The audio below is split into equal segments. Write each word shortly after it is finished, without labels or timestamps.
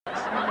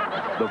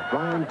The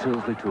Brian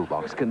Tilsley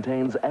Toolbox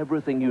contains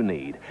everything you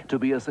need to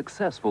be a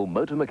successful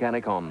motor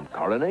mechanic on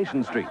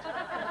Coronation Street.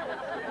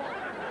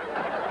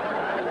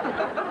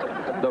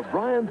 The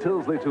Brian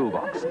Tilsley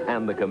Toolbox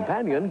and the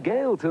companion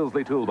Gail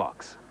Tilsley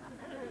Toolbox.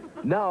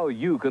 Now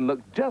you can look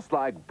just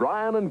like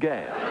Brian and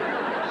Gail.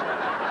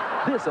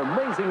 This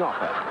amazing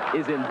offer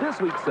is in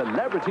this week's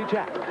Celebrity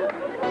Chat.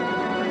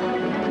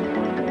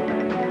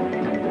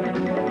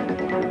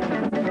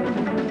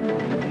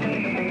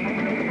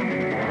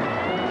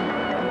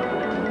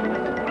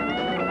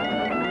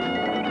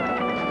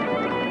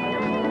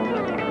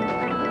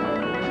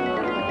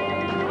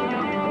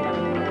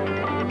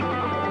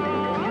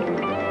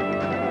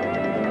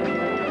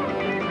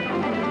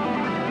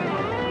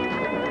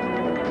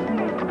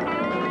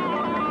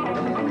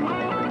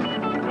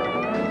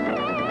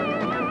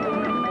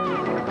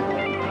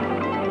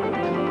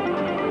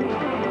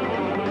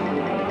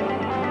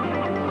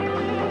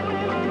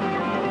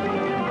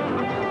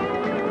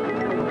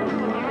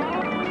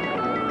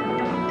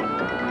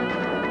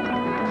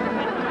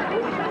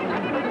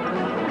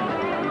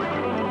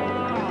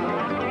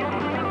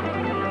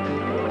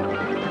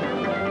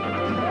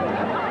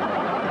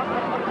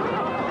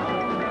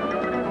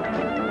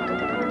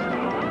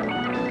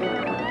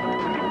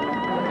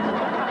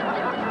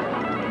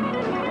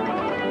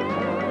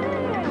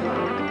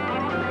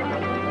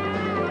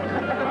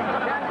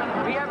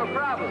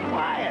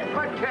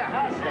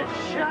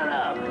 Shut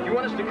up. You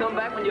want us to come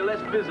back when you're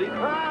less busy?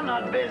 I'm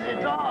not busy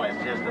at all.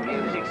 It's just the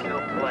music's still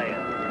playing.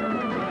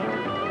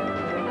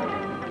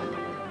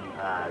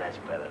 Ah, that's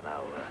better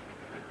now.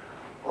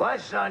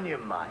 What's on your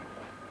mind?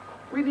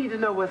 We need to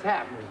know what's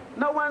happening.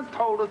 No one's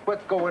told us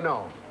what's going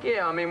on.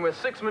 Yeah, I mean, we're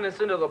 6 minutes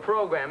into the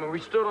program and we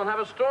still don't have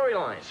a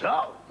storyline.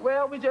 So?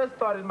 Well, we just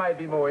thought it might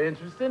be more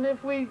interesting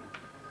if we...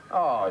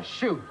 Oh,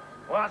 shoot.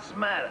 What's the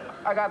matter?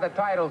 I got the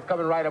titles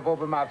coming right up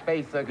over my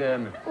face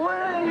again. When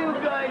are you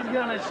guys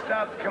gonna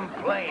stop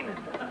complaining?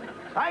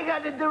 I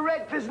got the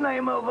director's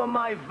name over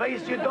my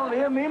face. You don't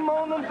hear me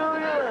moaning, do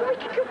you?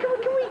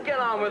 Can we get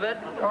on with it?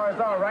 Oh, it's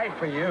all right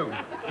for you.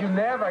 You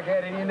never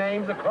get any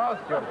names across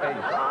your face.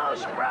 Oh,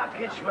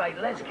 Sprocket's right.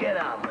 Let's get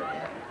on with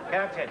it.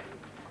 Captain,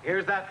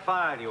 here's that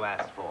file you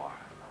asked for.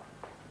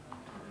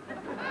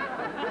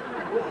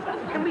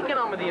 Can we get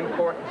on with the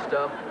important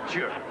stuff?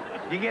 Sure.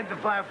 You get to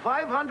fire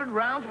 500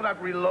 rounds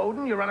without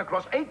reloading, you run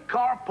across 8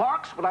 car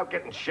parks without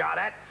getting shot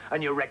at,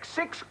 and you wreck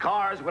 6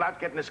 cars without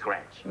getting a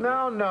scratch.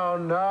 No.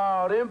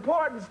 The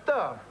important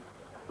stuff.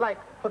 Like,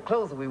 what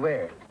clothes are we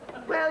wearing?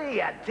 Well, you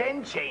got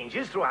 10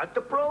 changes throughout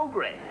the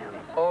program.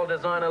 All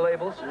designer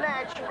labels?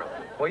 Naturally.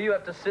 Well, you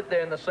have to sit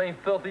there in the same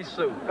filthy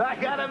suit. I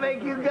gotta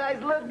make you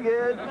guys look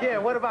good. Yeah,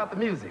 what about the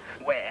music?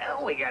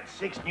 Well, we got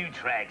 6 new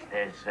tracks.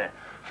 There's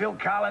Phil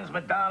Collins,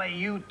 Madonna,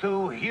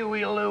 U2,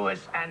 Huey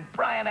Lewis, and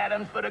Bryan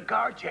Adams for the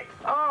car chase.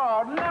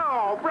 Oh,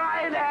 no.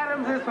 Bryan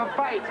Adams is for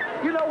fights.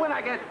 You know, when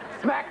I get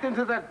smacked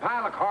into that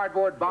pile of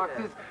cardboard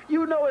boxes,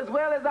 you know as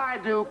well as I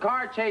do,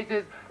 car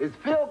chases is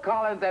Phil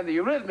Collins and the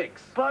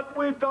Eurythmics. But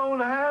we don't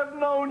have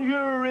no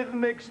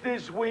Eurythmics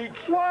this week.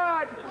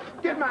 What?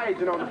 Get my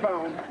agent on the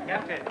phone.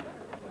 Captain,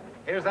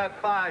 here's that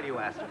file you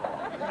asked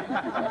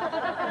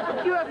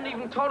for. You haven't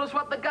even told us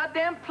what the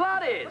goddamn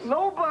plot is.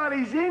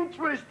 Nobody's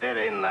interested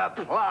in the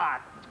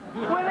plot.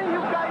 When are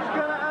you guys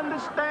gonna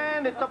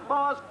understand that the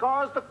fast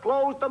cars, the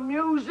clothes, the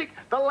music,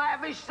 the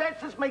lavish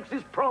sets, this makes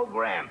this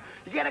program?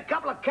 You get a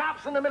couple of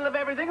cops in the middle of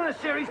everything and the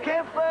series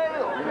can't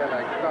fail. Yeah,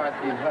 like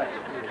Starsky and Hutch,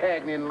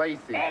 Cagney and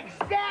Lacey.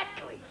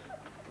 Exactly.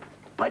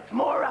 But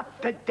more up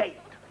to date.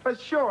 But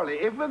surely,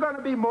 if we're going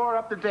to be more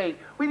up to date,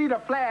 we need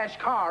a flash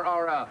car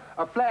or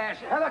a flash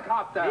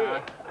helicopter.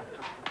 Yeah.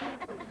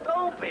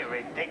 Don't be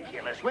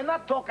ridiculous. We're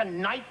not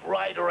talking Knight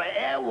Rider or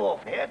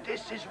Airwolf here.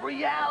 This is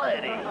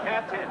reality.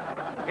 Captain,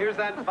 here's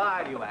that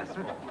file you asked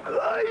for.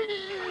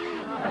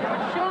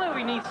 Surely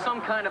we need some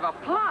kind of a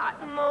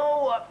plot.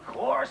 No, of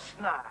course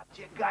not.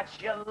 You got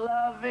your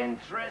love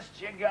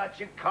interest, you got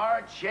your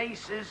car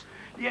chases,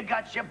 you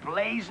got your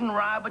blazing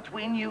row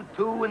between you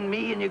two and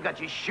me, and you got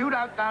your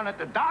shootout down at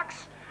the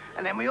docks,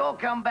 and then we all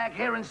come back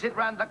here and sit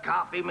around the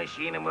coffee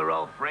machine and we're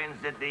all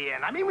friends at the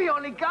end. I mean, we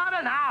only got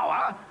an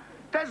hour.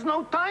 There's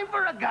no time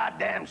for a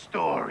goddamn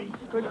story.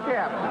 Good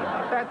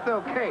Captain, that's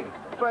okay.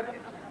 But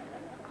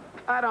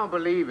I don't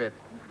believe it.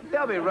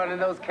 They'll be running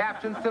those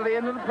captions till the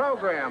end of the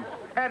program.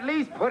 At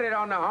least put it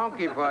on the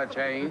honky for a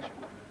change.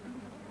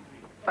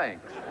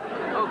 Thanks.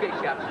 Okay,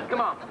 Captain,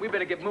 come on. We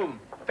better get moving.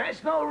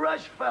 There's no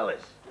rush,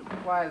 fellas.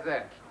 Why is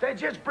that? They're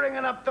just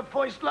bringing up the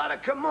first lot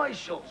of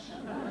commercials.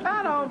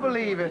 I don't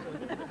believe it.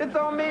 It's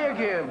on me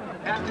again.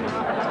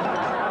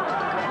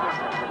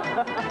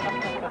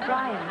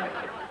 Brian.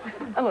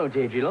 Hello,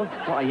 Deirdre, love.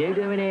 What are you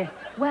doing here?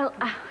 Well,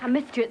 I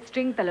missed you at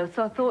Stringfellow,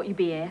 so I thought you'd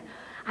be here.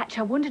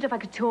 Actually, I wondered if I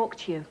could talk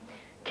to you.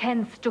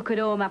 Ken's stuck at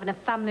home having a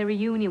family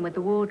reunion with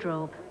the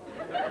wardrobe.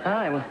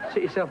 Aye, well,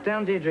 sit yourself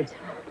down, Deirdre.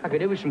 I could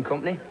do with some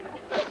company.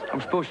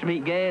 I'm supposed to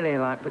meet Gail here,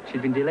 like, but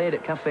she's been delayed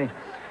at cafe.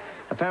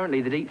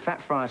 Apparently, the deep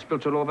fat fry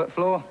spilt all over the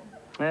floor.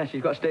 Yeah,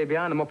 she's got to stay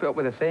behind and mop it up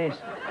with her face.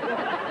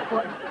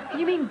 What?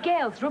 You mean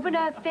Gail's rubbing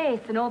her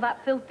face and all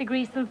that filthy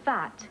grease and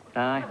fat?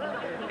 Aye.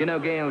 You know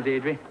Gail,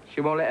 Deirdre.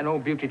 She won't let an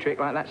old beauty trick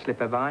like that slip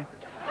her by.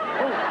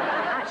 Oh,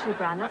 actually,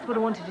 Brian, that's what I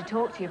wanted to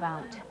talk to you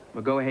about.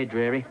 Well, go ahead,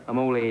 Dreary. I'm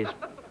all ears.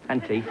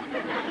 And teeth.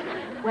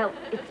 Well,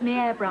 it's my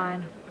hair,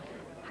 Brian.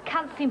 I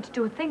can't seem to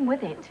do a thing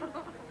with it.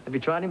 Have you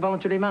tried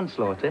involuntary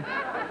manslaughter?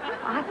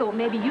 I thought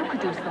maybe you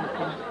could do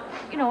something.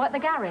 You know, at the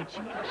garage.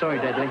 Sorry,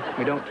 Deadly.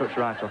 We don't touch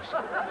write-offs.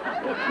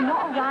 It's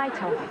not a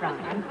write-off,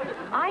 Brian.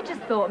 I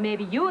just thought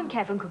maybe you and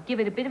Kevin could give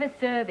it a bit of a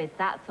service,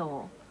 that's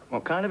all.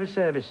 What kind of a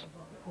service?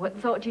 What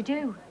sort do you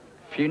do?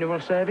 Funeral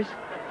service?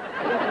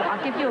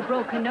 I'll give you a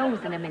broken nose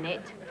in a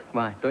minute.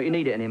 Why, don't you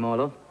need it anymore,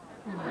 love?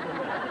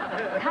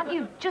 Can't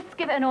you just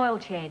give it an oil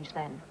change,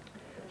 then?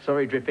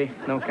 Sorry, Drippy.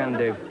 No can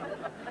do.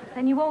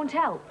 Then you won't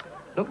help?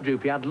 Look,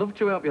 Droopy, I'd love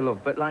to help you,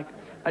 love, but,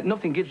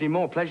 nothing gives me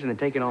more pleasure than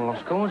taking on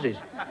lost causes.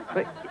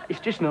 But it's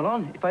just not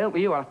on. If I help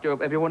you, I'll have to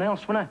help everyone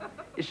else, won't I?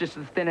 It's just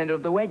the thin end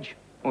of the wedge.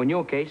 Or in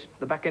your case,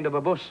 the back end of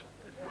a bus.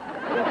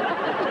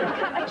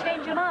 Can't I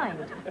change your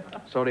mind?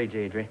 Sorry,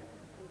 Deirdre.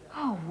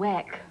 Oh,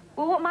 Weck.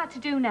 Well, what am I to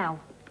do now?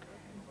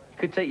 You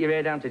could take your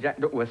hair down to Jack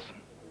Duckworth's.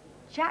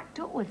 Jack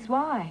Duckworth's,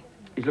 why?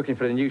 He's looking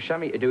for a new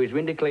chamois to do his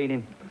window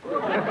cleaning.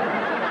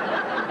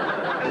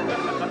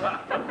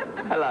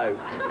 Hello,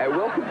 and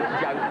welcome to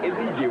Junk in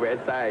the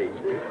USA.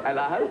 And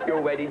I hope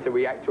you're ready to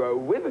react to a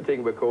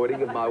riveting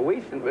recording of my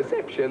recent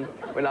reception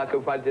when I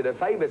confronted a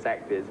famous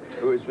actor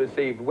who has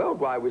received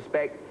worldwide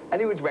respect and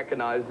who is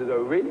recognised as a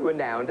really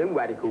renowned and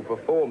radical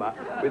performer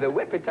with a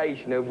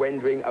reputation of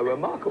rendering a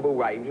remarkable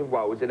range of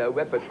roles in her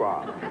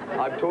repertoire.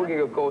 I'm talking,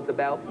 of course,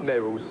 about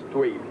Meryl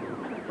Streep.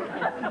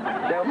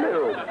 Now,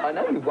 Meryl, I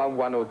know you've won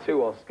 1 or 2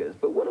 Oscars,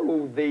 but what are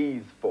all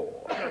these for?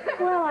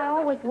 Well, I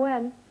always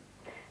win.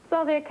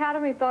 So the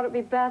Academy thought it'd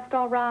be best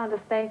all round if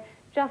they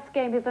just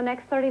gave me the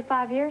next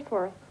 35 years'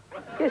 worth.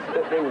 Yes,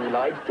 but they're all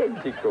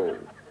identical.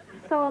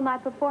 So are my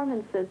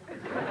performances.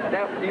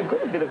 Now, you've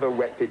got a bit of a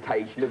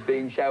reputation of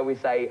being, shall we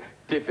say,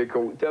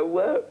 difficult to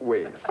work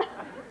with.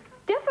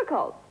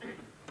 Difficult?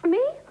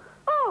 Me?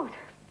 Oh,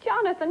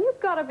 Jonathan, you've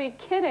got to be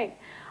kidding.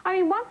 I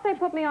mean, once they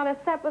put me on a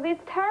set with these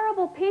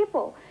terrible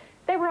people.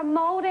 They were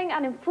emoting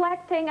and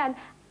inflecting and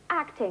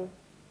acting.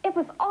 It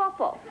was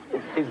awful.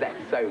 Is that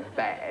so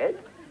bad?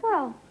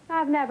 Well,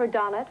 I've never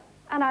done it,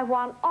 and I've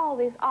won all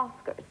these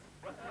Oscars.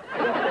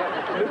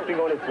 Now, looking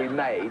on, if we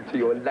may, to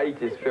your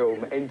latest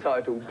film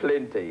entitled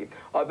Plenty,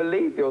 I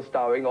believe you're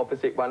starring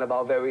opposite one of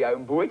our very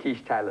own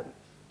British talents.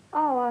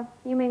 Oh,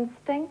 you mean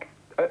Stink?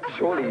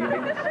 Surely you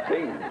mean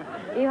Sting.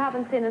 You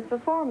haven't seen his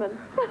performance.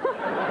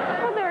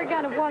 Well, there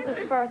again, it was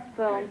his first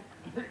film.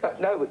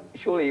 No, but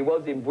surely he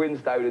was in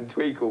Brimstone and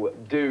Treacle,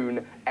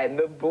 Dune, and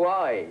The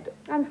Bride.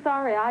 I'm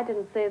sorry, I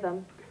didn't see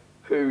them.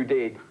 Who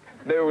did?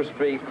 Meryl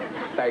Streep,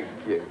 thank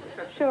you.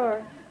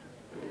 Sure.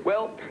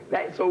 Well,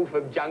 that's all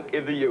from Junk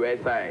in the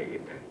USA.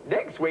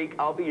 Next week,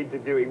 I'll be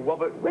interviewing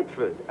Robert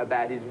Redford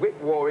about his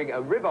rip-roaring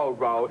and ribald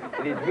role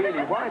in his really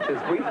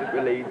riotous recent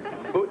release,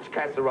 Butch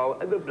Casserole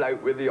and the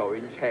Bloke with the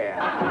Orange Hair.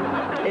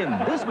 In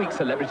this week's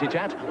Celebrity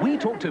Chat, we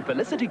talk to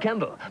Felicity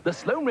Kendall, the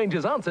Sloane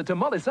Ranger's answer to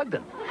Molly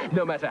Sugden.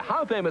 No matter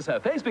how famous her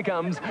face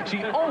becomes,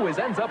 she always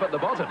ends up at the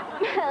bottom.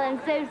 Well,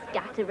 I'm so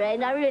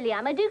scatterbrained, I really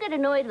am. I do get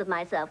annoyed with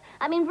myself.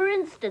 I mean, for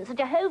instance, a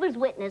Jehovah's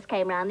Witness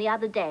came round the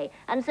other day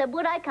and said,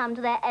 would I come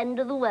to their end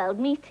of the world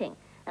meeting?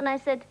 And I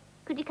said,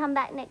 could you come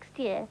back next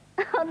year?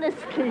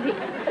 Honestly.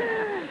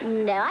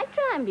 No, I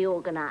try and be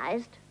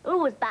organised. It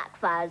always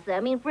backfires, though. I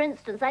mean, for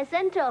instance, I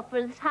sent off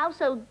for this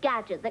household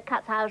gadget that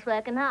cuts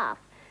housework in half.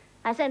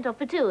 I sent off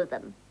for 2 of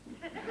them,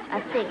 I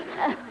think.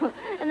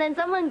 And then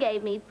someone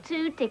gave me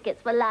 2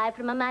 tickets for Live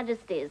from Her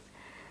Majesty's.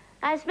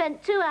 I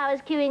spent 2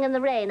 hours queuing in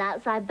the rain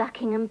outside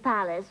Buckingham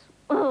Palace.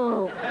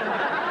 Oh.